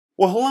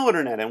Well, hello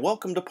Internet, and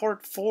welcome to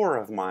part 4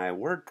 of my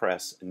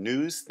WordPress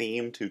News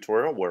Theme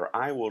tutorial where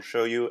I will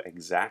show you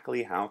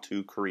exactly how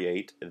to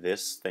create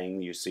this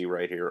thing you see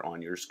right here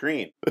on your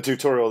screen. The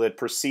tutorial that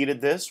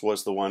preceded this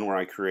was the one where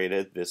I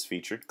created this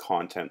featured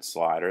content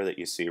slider that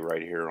you see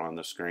right here on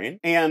the screen.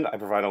 And I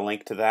provide a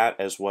link to that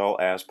as well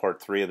as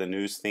part 3 of the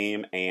news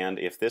theme. And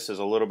if this is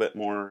a little bit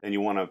more than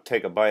you want to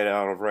take a bite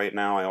out of right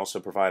now, I also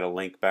provide a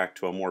link back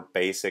to a more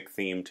basic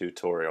theme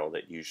tutorial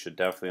that you should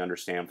definitely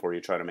understand before you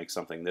try to make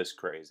something this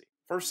crazy.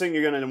 First thing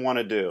you're going to want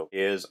to do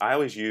is I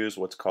always use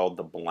what's called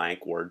the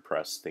blank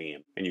WordPress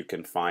theme, and you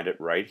can find it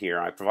right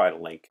here. I provide a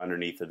link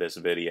underneath of this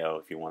video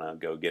if you want to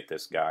go get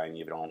this guy and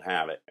you don't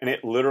have it. And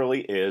it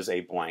literally is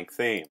a blank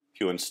theme. If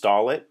you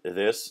install it,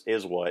 this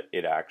is what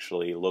it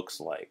actually looks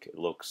like. It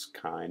looks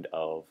kind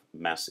of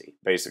messy.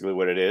 Basically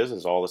what it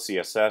is all the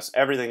CSS,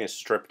 everything is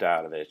stripped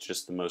out of it. It's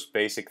just the most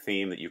basic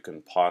theme that you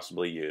can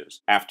possibly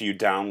use. After you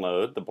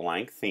download the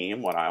blank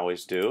theme, what I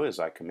always do is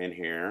I come in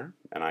here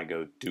and I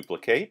go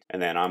duplicate,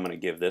 and then I'm going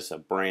to give this a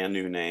brand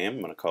new name.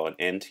 I'm going to call it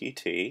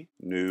NTT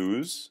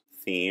News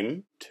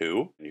Theme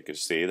 2. And you can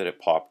see that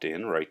it popped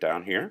in right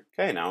down here.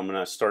 Okay, now I'm going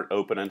to start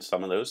opening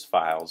some of those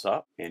files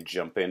up and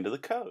jump into the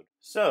code.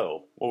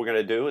 So what we're going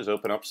to do is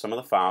open up some of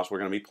the files we're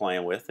going to be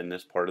playing with in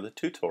this part of the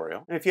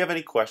tutorial. And if you have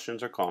any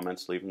questions or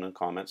comments, leave them in the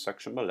comment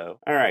section below.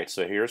 Alright,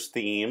 so here's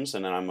themes,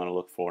 and then I'm going to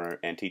look for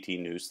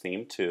NTT News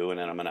Theme 2, and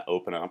then I'm going to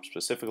open up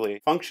specifically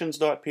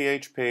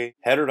functions.php,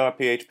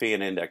 header.php,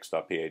 and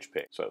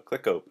index.php. So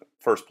click open.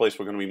 First place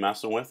we're going to be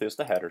messing with is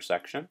the header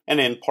section. And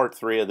in part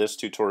 3 of this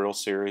tutorial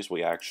series,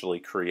 we actually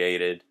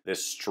created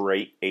this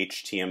straight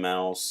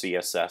HTML,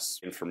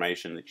 CSS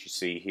information that you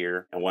see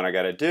here. And what I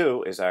got to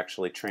do is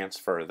actually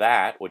transfer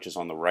that, which is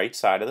on the right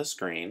side of the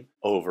screen,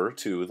 over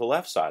to the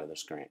left side of the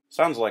screen.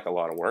 Sounds like a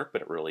lot of work,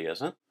 but it really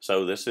isn't.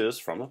 So this is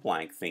from a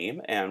blank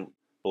theme, and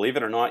believe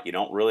it or not, you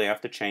don't really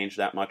have to change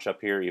that much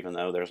up here, even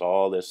though there's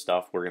all this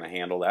stuff. We're going to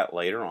handle that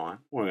later on.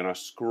 We're going to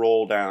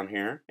scroll down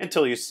here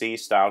until you see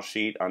style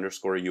sheet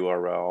underscore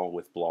URL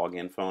with blog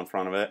info in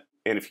front of it.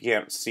 And if you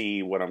can't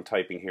see what I'm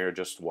typing here,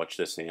 just watch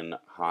this in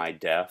high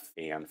def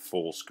and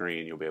full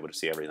screen. You'll be able to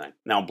see everything.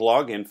 Now,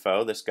 blog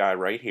info, this guy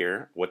right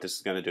here, what this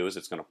is going to do is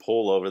it's going to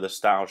pull over the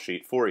style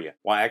sheet for you.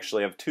 Well, I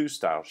actually have two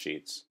style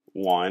sheets.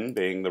 One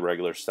being the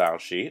regular style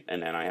sheet,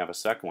 and then I have a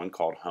second one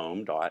called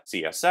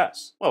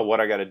home.css. Well,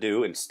 what I got to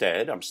do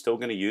instead, I'm still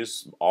going to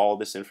use all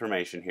this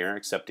information here,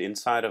 except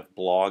inside of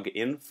blog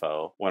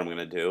info, what I'm going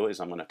to do is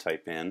I'm going to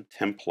type in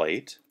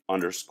template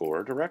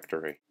underscore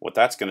directory. What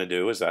that's going to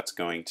do is that's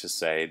going to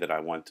say that I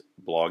want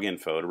blog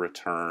info to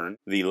return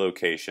the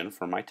location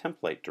for my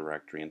template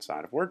directory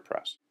inside of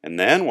WordPress. And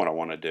then what I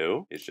want to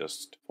do is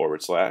just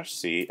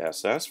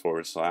 /css/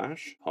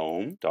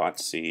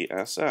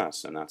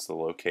 home.css, and that's the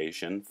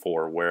location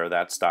for where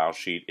that style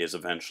sheet is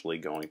eventually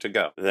going to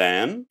go.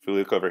 Then if we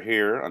look over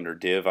here under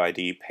div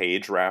ID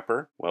page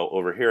wrapper, well,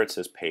 over here it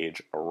says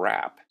page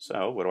wrap.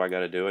 So what do I got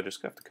to do? I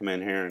just have to come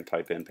in here and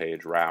type in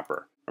page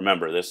wrapper.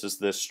 Remember, this is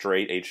this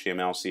straight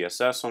HTML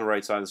CSS on the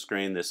right side of the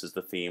screen. This is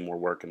the theme we're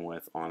working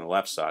with on the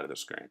left side of the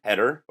screen.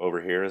 Header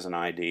over here is an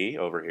ID.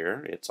 Over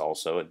here, it's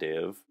also a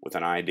div with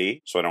an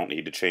ID, so I don't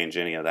need to change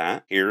any of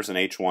that. Here's an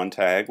H1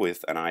 tag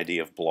with an ID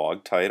of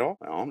blog title.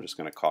 Well, I'm just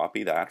going to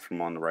copy that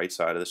from on the right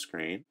side of the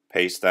screen.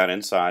 Paste that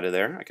inside of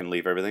there. I can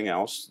leave everything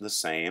else the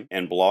same.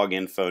 And blog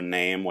info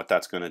name, what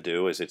that's going to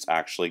do is it's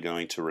actually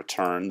going to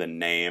return the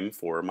name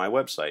for my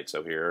website.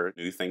 So here,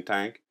 new think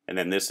tank. And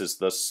then this is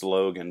the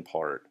slogan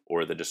part,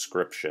 or the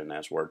description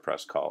as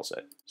WordPress calls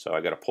it. So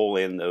I got to pull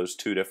in those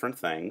two different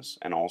things,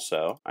 and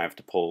also I have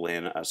to pull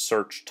in a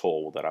search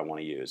tool that I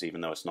want to use. Even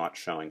though it's not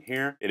showing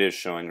here, it is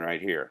showing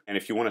right here. And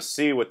if you want to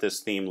see what this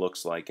theme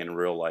looks like in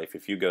real life,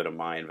 if you go to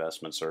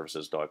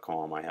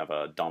myinvestmentservices.com, I have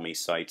a dummy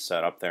site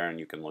set up there, and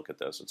you can look at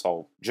this. It's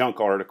all junk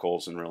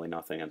articles and really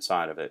nothing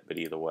inside of it, but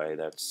either way,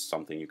 that's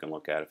something you can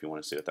look at if you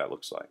want to see what that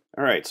looks like.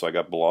 Alright, so I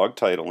got blog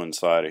title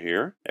inside of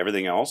here.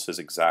 Everything else is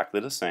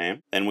exactly the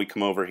same. Then we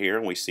come over here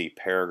and we see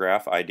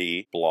paragraph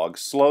ID blog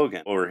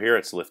slogan. Over here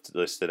it's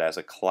listed as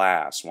a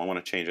class. Well, I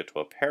want to change it to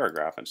a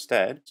paragraph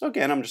instead. So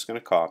again, I'm just going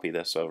to copy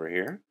this over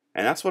here.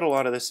 And that's what a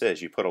lot of this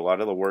is. You put a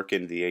lot of the work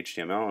into the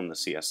HTML and the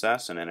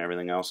CSS, and then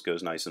everything else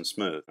goes nice and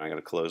smooth. I got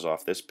to close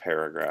off this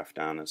paragraph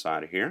down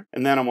inside of here.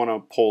 And then I want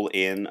to pull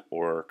in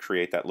or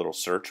create that little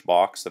search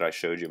box that I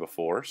showed you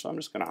before. So I'm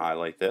just going to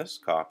highlight this,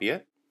 copy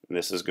it.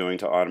 This is going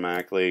to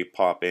automatically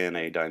pop in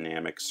a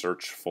dynamic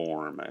search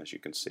form. As you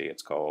can see,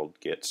 it's called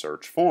get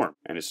search form,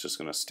 and it's just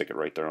going to stick it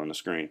right there on the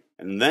screen.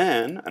 And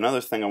then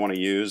another thing I want to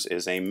use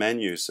is a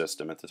menu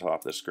system at the top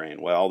of the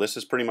screen. Well, this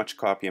is pretty much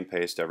copy and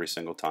paste every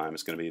single time.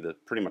 It's going to be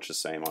pretty much the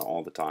same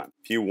all the time.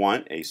 If you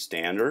want a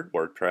standard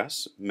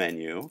WordPress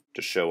menu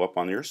to show up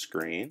on your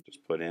screen,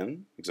 just put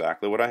in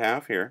exactly what I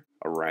have here.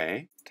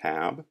 Array,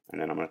 tab, and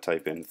then I'm going to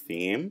type in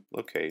theme,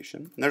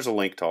 location, and there's a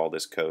link to all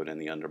this code in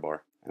the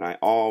underbar. And I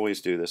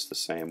always do this the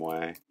same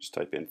way. Just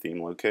type in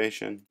theme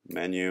location,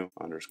 menu,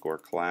 underscore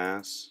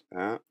class,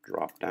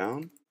 drop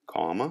down,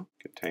 comma,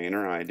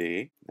 container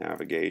ID,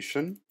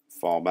 navigation,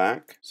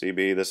 fallback.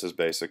 CB, this is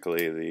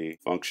basically the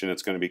function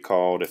it's going to be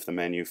called if the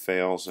menu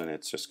fails, and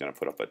it's just going to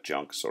put up a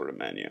junk sort of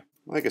menu.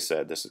 Like I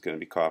said, this is going to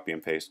be copy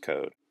and paste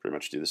code. Pretty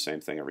much do the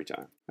same thing every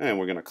time. And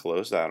we're going to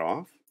close that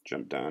off.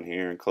 Jump down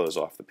here and close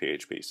off the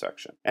PHP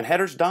section. And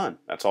header's done.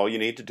 That's all you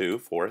need to do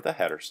for the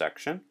header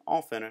section.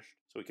 All finished.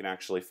 So we can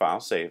actually file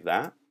save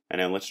that. And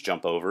then let's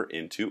jump over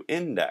into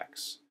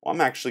index. Well,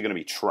 I'm actually going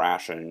to be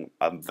trashing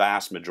a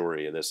vast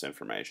majority of this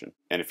information.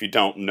 And if you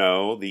don't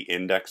know, the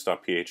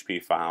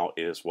index.php file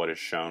is what is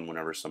shown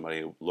whenever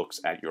somebody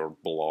looks at your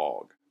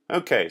blog.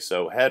 Okay,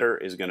 so header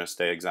is going to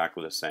stay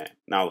exactly the same.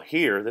 Now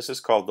here, this is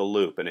called the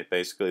loop, and it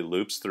basically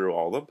loops through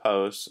all the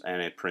posts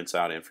and it prints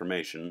out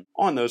information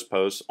on those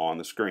posts on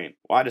the screen.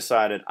 Well, I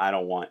decided I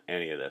don't want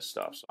any of this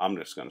stuff, so I'm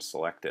just going to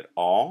select it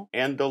all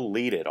and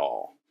delete it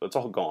all. So it's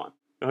all gone.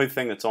 The only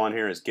thing that's on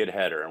here is get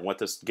header, and what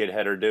does get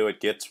header do? It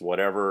gets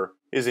whatever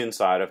is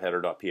inside of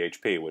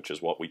header.php, which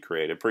is what we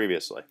created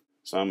previously.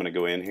 So I'm going to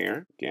go in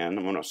here. Again,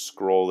 I'm going to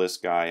scroll this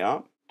guy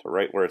up to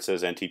right where it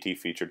says NTT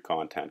featured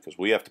content, because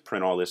we have to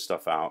print all this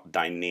stuff out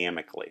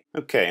dynamically.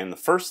 Okay, and the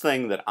first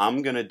thing that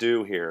I'm going to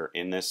do here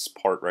in this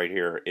part right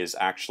here is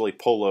actually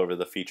pull over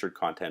the featured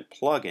content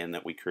plugin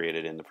that we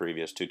created in the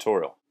previous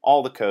tutorial.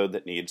 All the code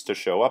that needs to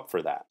show up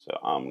for that. So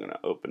I'm going to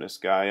open this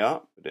guy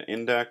up, to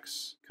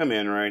index, come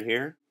in right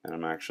here, and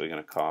I'm actually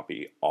going to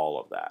copy all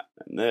of that.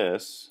 And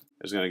this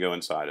is going to go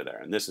inside of there.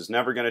 And this is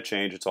never going to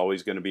change. It's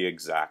always going to be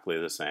exactly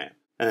the same.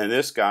 And then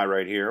this guy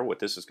right here, what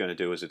this is going to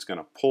do is it's going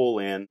to pull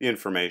in the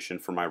information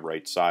for my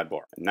right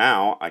sidebar. And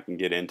now I can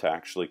get into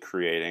actually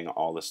creating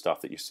all the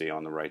stuff that you see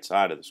on the right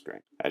side of the screen.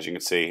 As you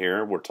can see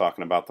here, we're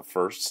talking about the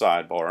first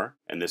sidebar,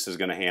 and this is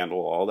going to handle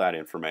all that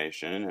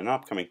information. In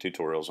upcoming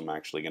tutorials, I'm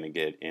actually going to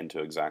get into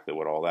exactly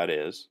what all that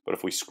is. But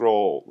if we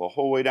scroll the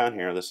whole way down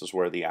here, this is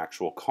where the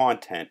actual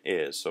content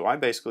is. So I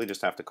basically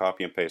just have to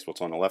copy and paste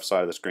what's on the left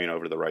side of the screen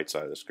over to the right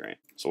side of the screen.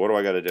 So what do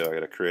I got to do? I got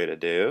to create a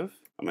div.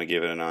 I'm going to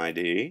give it an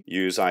ID.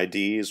 Use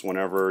IDs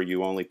whenever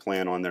you only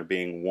plan on there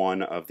being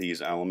one of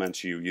these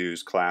elements. You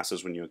use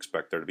classes when you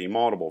expect there to be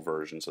multiple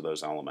versions of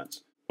those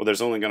elements. Well,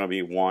 there's only going to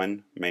be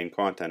one main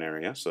content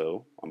area,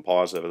 so I'm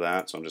positive of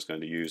that, so I'm just going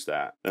to use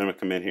that. Then I'm going to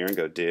come in here and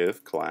go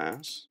div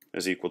class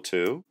is equal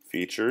to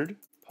featured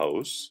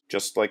posts,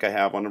 just like I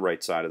have on the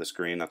right side of the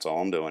screen. That's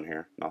all I'm doing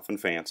here. Nothing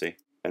fancy.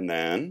 And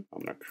then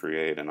I'm going to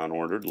create an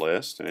unordered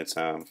list, and it's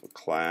have a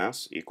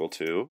class equal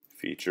to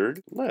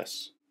featured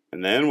lists.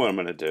 And then what I'm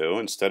going to do,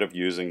 instead of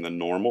using the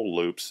normal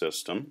loop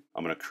system,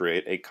 I'm going to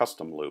create a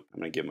custom loop.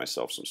 I'm going to give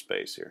myself some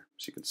space here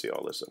so you can see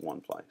all this at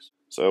one place.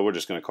 So we're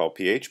just going to call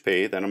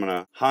PHP, then I'm going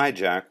to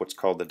hijack what's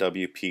called the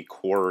WP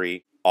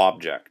query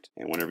object.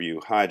 And whenever you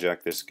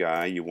hijack this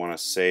guy, you want to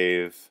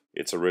save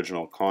its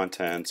original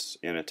contents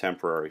in a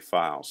temporary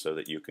file so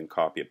that you can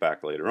copy it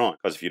back later on.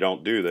 Because if you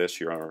don't do this,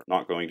 you're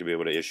not going to be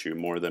able to issue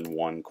more than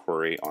one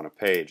query on a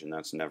page, and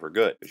that's never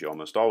good because you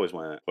almost always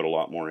want to put a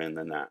lot more in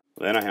than that.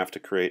 Then I have to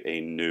create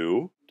a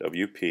new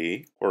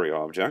WP query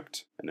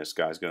object, and this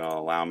guy's going to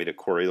allow me to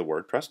query the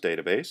WordPress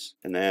database,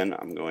 and then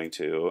I'm going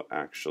to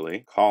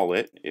actually call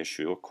it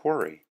issue a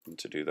query. And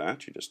to do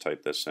that, you just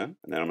type this in,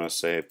 and then I'm going to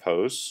say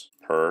posts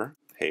per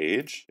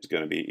page is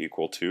going to be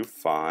equal to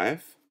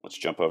 5. Let's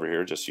jump over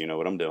here just so you know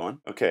what I'm doing.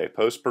 Okay,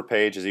 posts per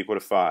page is equal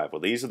to 5. Well,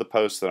 these are the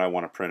posts that I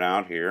want to print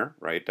out here,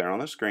 right there on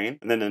the screen.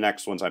 And then the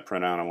next ones I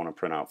print out, I want to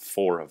print out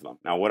 4 of them.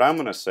 Now, what I'm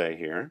going to say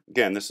here,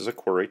 again, this is a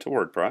query to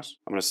WordPress.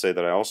 I'm going to say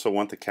that I also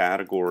want the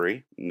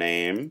category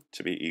name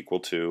to be equal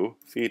to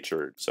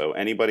featured. So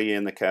anybody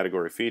in the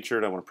category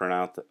featured, I want to print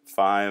out the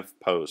 5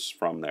 posts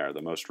from there,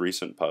 the most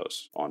recent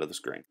posts, onto the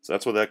screen. So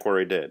that's what that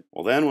query did.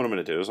 Well, then what I'm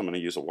going to do is I'm going to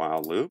use a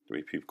while loop,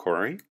 WP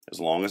query. As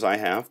long as I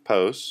have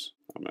posts,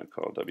 I'm going to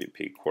call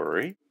WP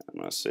query. I'm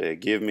going to say,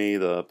 give me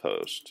the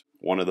post.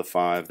 One of the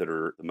 5 that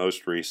are the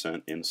most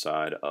recent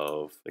inside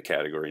of the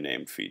category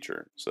name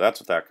featured. So that's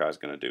what that guy's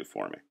going to do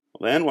for me.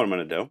 Well, then what I'm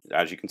going to do,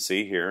 as you can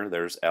see here,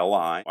 there's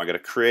LI. I got to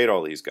create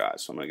all these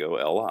guys. So I'm going to go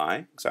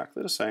LI,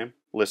 exactly the same,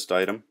 list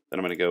item. Then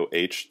I'm going to go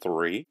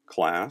H3,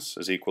 class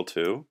is equal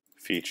to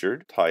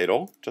featured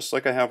title, just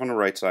like I have on the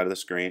right side of the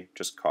screen,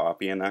 just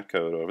copying that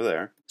code over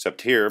there.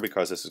 Except here,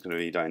 because this is going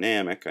to be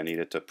dynamic, I need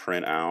it to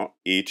print out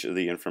each of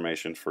the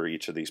information for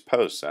each of these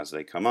posts as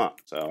they come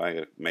up. So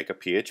I make a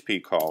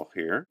PHP call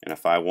here, and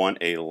if I want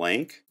a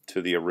link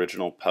to the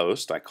original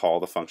post, I call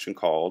the function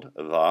called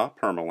the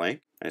permalink,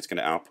 and it's going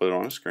to output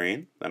on a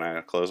screen. Then I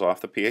close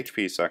off the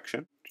PHP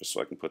section, just so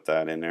I can put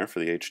that in there for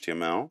the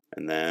HTML.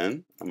 And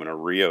then I'm going to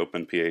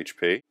reopen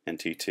PHP,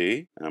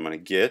 NTT, and I'm going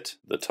to get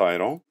the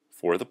title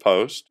for the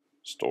post,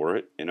 store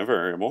it in a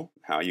variable.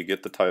 How you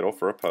get the title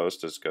for a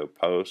post is go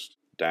post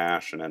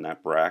dash and then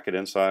that bracket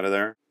inside of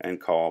there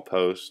and call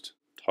post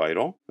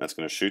title. That's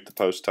going to shoot the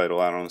post title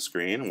out on the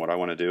screen. And what I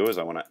want to do is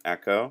I want to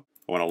echo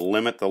I want to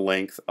limit the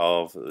length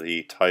of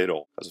the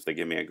title, because if they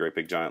give me a great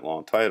big giant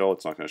long title,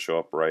 it's not going to show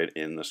up right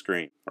in the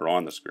screen or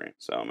on the screen.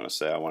 So I'm going to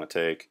say I want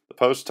to take the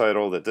post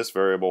title that this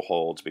variable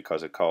holds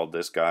because it called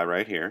this guy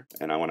right here,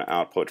 and I want to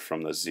output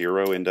from the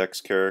 0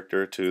 index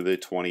character to the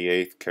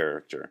 28th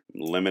character,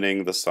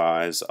 limiting the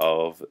size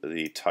of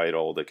the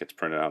title that gets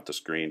printed out the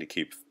screen to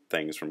keep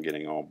things from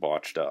getting all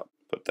botched up.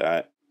 Put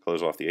that,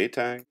 close off the A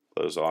tag,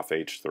 close off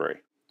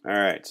H3.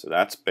 Alright, so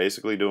that's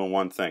basically doing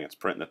one thing. It's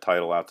printing the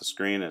title out the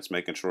screen and it's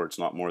making sure it's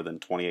not more than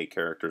 28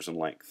 characters in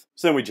length.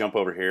 So then we jump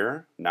over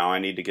here. Now I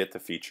need to get the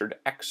featured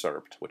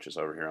excerpt, which is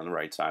over here on the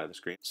right side of the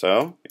screen.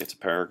 So it's a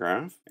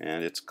paragraph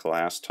and it's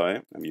class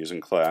type. I'm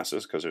using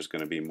classes because there's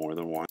going to be more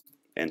than one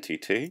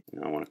entity.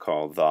 And I want to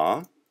call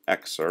the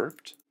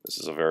excerpt. This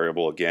is a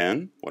variable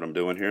again. What I'm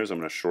doing here is I'm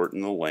going to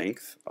shorten the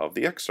length of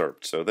the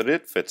excerpt so that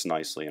it fits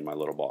nicely in my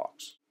little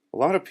box. A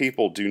lot of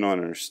people do not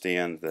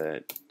understand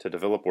that to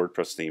develop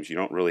WordPress themes, you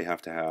don't really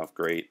have to have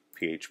great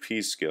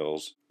PHP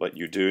skills, but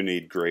you do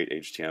need great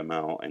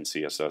HTML and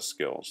CSS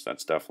skills.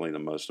 That's definitely the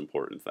most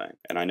important thing.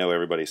 And I know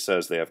everybody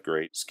says they have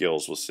great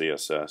skills with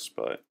CSS,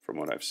 but from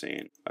what I've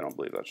seen, I don't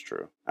believe that's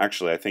true.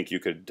 Actually, I think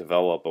you could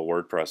develop a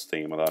WordPress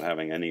theme without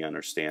having any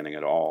understanding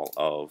at all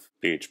of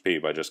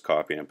PHP by just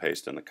copying and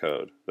pasting the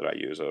code that I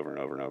use over and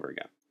over and over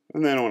again.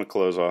 And then I want to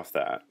close off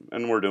that.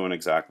 And we're doing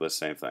exactly the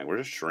same thing. We're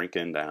just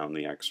shrinking down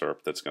the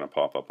excerpt that's going to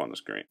pop up on the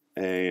screen.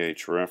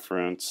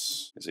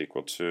 reference is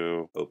equal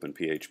to open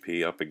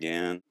PHP up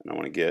again. And I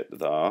want to get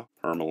the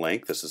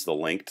permalink. This is the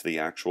link to the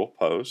actual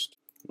post.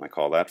 And I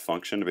call that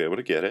function to be able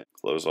to get it.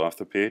 Close off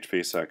the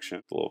PHP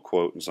section. The little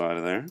quote inside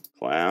of there.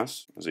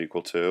 Class is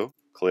equal to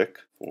click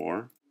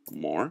for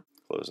more.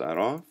 Close that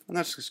off. And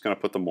that's just going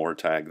to put the more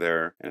tag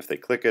there. And if they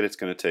click it, it's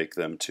going to take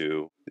them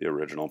to the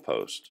original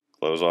post.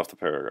 Close off the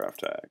paragraph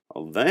tag.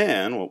 Well,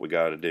 then what we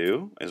got to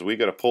do is we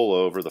got to pull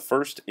over the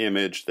first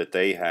image that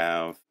they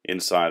have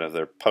inside of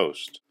their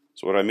post.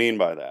 So what I mean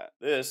by that,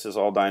 this is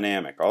all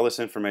dynamic. All this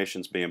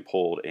information is being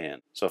pulled in.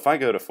 So if I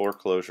go to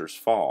foreclosures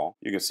fall,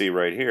 you can see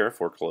right here,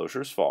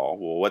 foreclosures fall.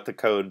 Well, what the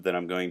code that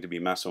I'm going to be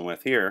messing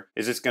with here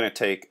is it's going to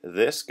take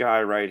this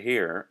guy right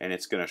here and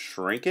it's going to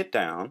shrink it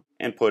down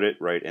and put it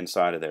right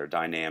inside of there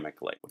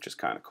dynamically, which is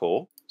kind of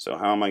cool. So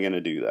how am I going to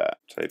do that?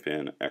 Type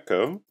in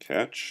echo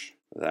catch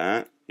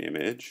that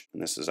image,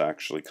 and this is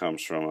actually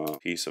comes from a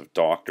piece of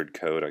doctored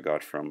code I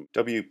got from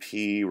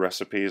WP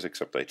Recipes,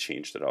 except I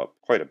changed it up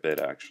quite a bit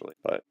actually,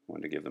 but I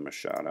wanted to give them a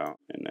shout out.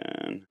 And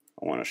then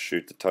I want to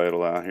shoot the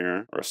title out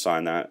here, or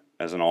assign that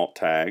as an alt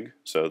tag.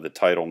 So the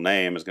title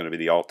name is going to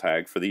be the alt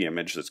tag for the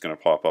image that's going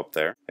to pop up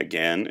there.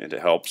 Again, it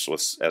helps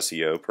with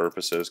SEO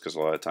purposes because a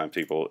lot of times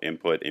people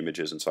input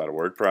images inside of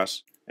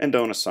WordPress and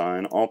don't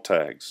assign alt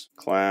tags.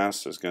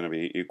 Class is going to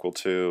be equal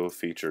to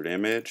featured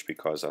image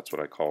because that's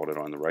what I called it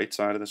on the right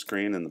side of the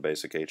screen in the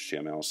basic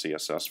HTML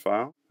CSS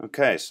file.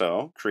 Okay,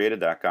 so created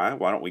that guy.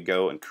 Why don't we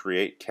go and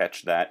create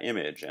catch that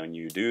image, and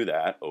you do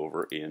that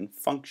over in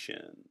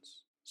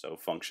functions. So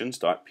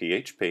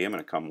functions.php, I'm going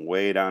to come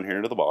way down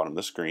here to the bottom of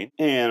the screen,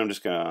 and I'm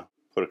just going to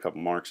put a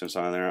couple marks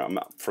inside there.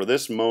 For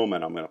this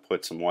moment, I'm going to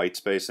put some white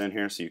space in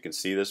here so you can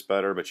see this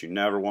better, but you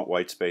never want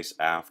white space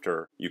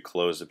after you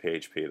close the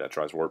PHP. That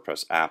drives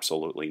WordPress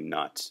absolutely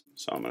nuts.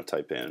 So I'm going to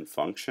type in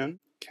function,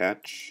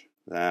 catch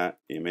that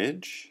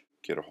image,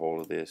 get a hold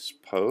of this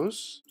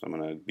post. So I'm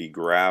going to be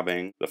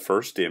grabbing the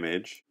first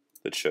image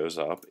that shows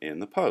up in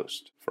the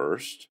post.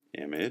 First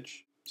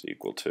image is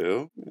equal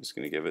to, it's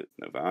going to give it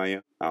no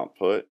value.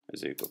 Output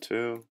is equal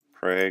to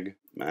preg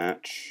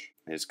match.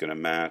 It's going to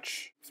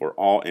match for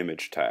all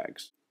image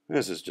tags.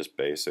 This is just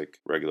basic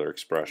regular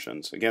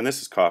expressions. Again,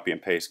 this is copy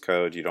and paste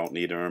code. You don't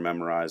need to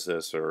memorize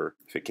this, or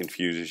if it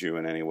confuses you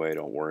in any way,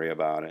 don't worry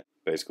about it.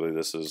 Basically,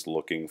 this is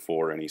looking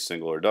for any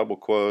single or double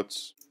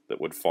quotes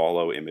that would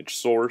follow image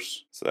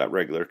source. So that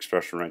regular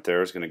expression right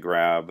there is going to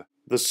grab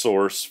the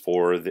source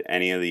for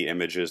any of the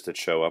images that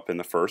show up in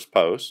the first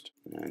post,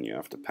 and you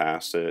have to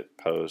pass it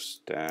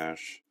post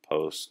dash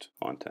post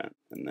content,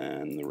 and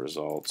then the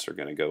results are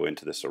going to go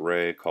into this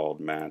array called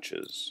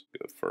matches.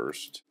 Go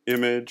first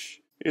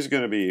image is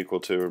going to be equal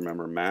to,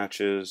 remember,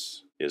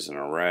 matches is an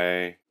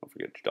array, don't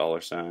forget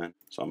your $sign.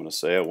 So I'm going to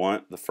say I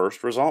want the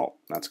first result.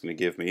 That's going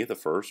to give me the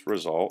first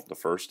result, the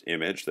first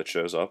image that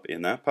shows up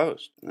in that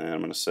post. And then I'm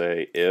going to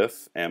say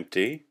if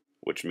empty,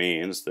 which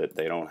means that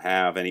they don't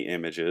have any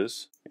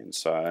images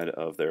inside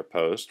of their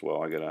post.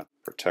 Well, I got to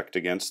protect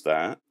against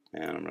that,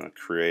 and I'm going to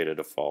create a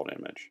default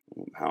image.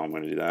 How I'm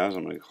going to do that is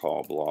I'm going to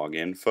call blog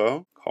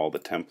info, call the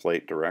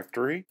template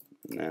directory,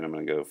 and then I'm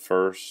going to go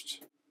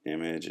first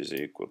image is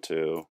equal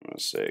to, I'm going to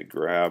say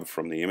grab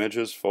from the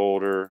images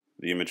folder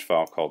the image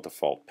file called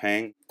default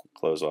ping,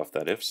 close off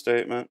that if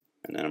statement,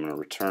 and then I'm going to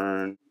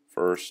return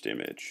first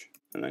image,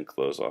 and then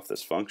close off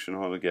this function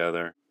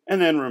altogether.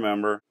 And then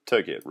remember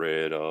to get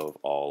rid of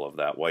all of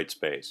that white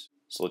space.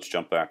 So let's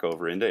jump back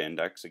over into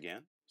index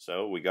again.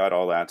 So we got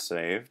all that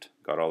saved,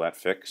 got all that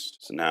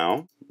fixed. So now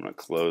I'm going to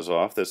close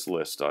off this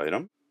list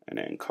item, and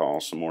then call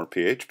some more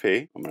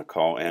PHP. I'm going to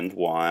call end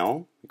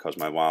while because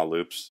my while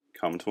loops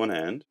come to an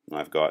end. And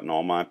I've gotten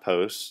all my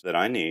posts that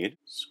I need.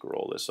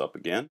 Scroll this up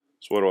again.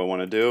 So what do I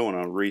want to do? I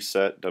want to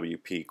reset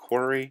WP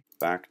query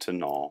back to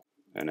null.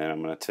 And then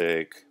I'm going to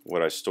take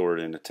what I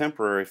stored in a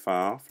temporary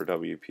file for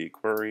WP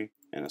query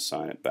and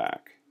assign it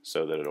back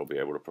so that it'll be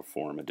able to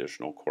perform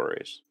additional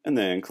queries. And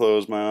then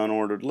close my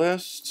unordered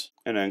list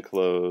and then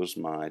close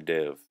my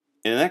div.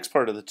 In the next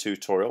part of the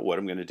tutorial, what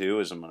I'm going to do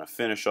is I'm going to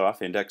finish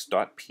off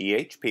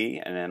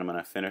index.php, and then I'm going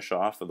to finish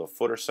off with the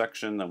footer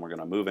section, then we're going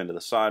to move into the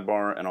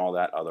sidebar and all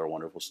that other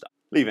wonderful stuff.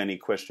 Leave any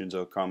questions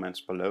or comments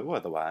below,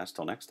 otherwise,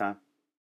 till next time.